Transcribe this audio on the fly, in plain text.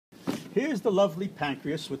here's the lovely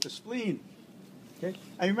pancreas with the spleen. Okay?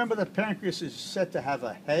 And remember that pancreas is said to have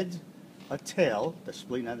a head, a tail, the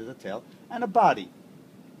spleen end of the tail, and a body.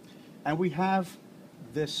 And we have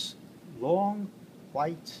this long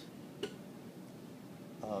white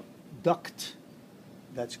duct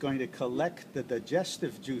that's going to collect the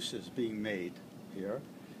digestive juices being made here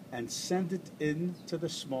and send it into the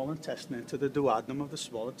small intestine, into the duodenum of the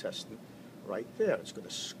small intestine, right there. It's going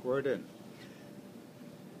to squirt in.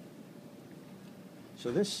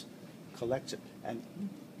 So this collects it. And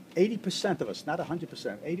 80% of us, not 100%,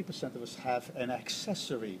 80% of us have an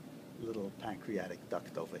accessory little pancreatic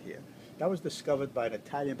duct over here. That was discovered by an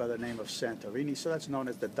Italian by the name of Santorini, so that's known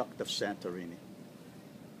as the duct of Santorini.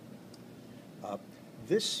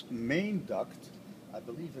 This main duct, I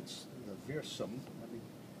believe it's the virsum. Let me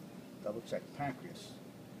double check. Pancreas.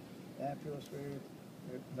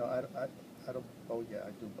 No, I don't. Oh yeah, I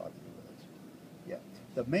do bother you with it. Yeah,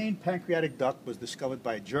 the main pancreatic duct was discovered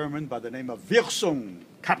by a German by the name of Wirsung,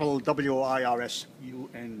 capital W-I-R-S-U-N-G,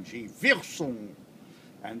 Wirsung,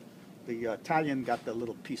 and the Italian got the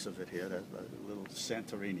little piece of it here, the little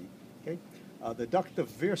Santorini. Okay, the duct of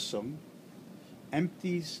Wirsung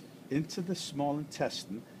empties into the small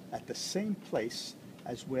intestine at the same place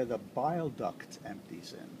as where the bile duct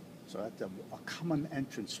empties in. So that's a common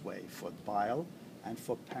entranceway for bile and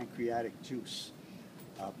for pancreatic juice.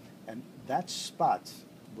 And that spot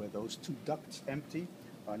where those two ducts empty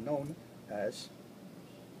are known as,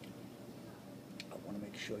 I want to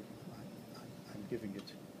make sure I'm giving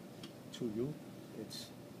it to you, it's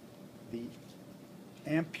the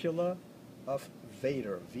ampulla of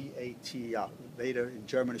Vater, V-A-T-R. Vater in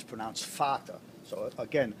German is pronounced Vater. So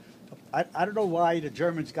again, I don't know why the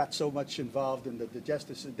Germans got so much involved in the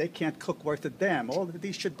digestive system. They can't cook worth a damn. All of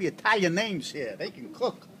these should be Italian names here. They can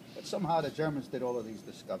cook. But somehow the Germans did all of these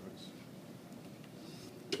discoveries.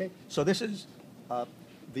 Okay, so this is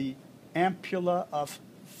the ampulla of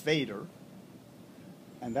Vater,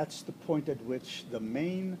 and that's the point at which the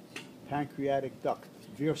main pancreatic duct,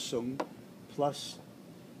 Wirsung, plus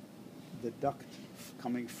the duct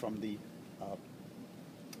coming from the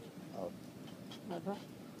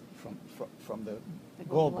from the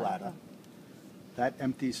gallbladder, that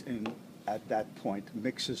empties in at that point,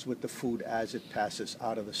 mixes with the food as it passes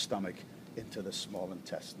out of the stomach into the small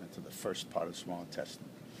intestine, into the first part of the small intestine.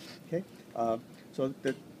 Okay, so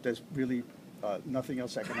there's really nothing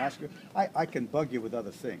else I can ask you. I can bug you with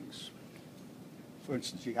other things. For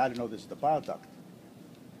instance, you got to know this is the bile duct.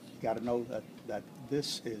 You got to know that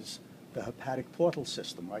this is the hepatic portal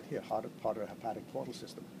system right here, part of the hepatic portal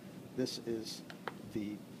system. This is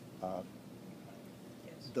the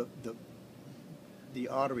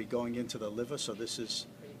artery going into the liver, so this is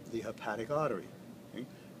the hepatic artery. Okay?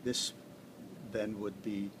 This then would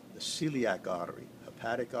be the celiac artery,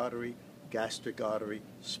 hepatic artery, gastric artery,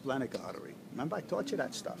 splenic artery. Remember I taught you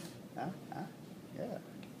that stuff? Huh? Yeah.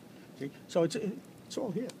 See? So it's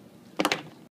all here.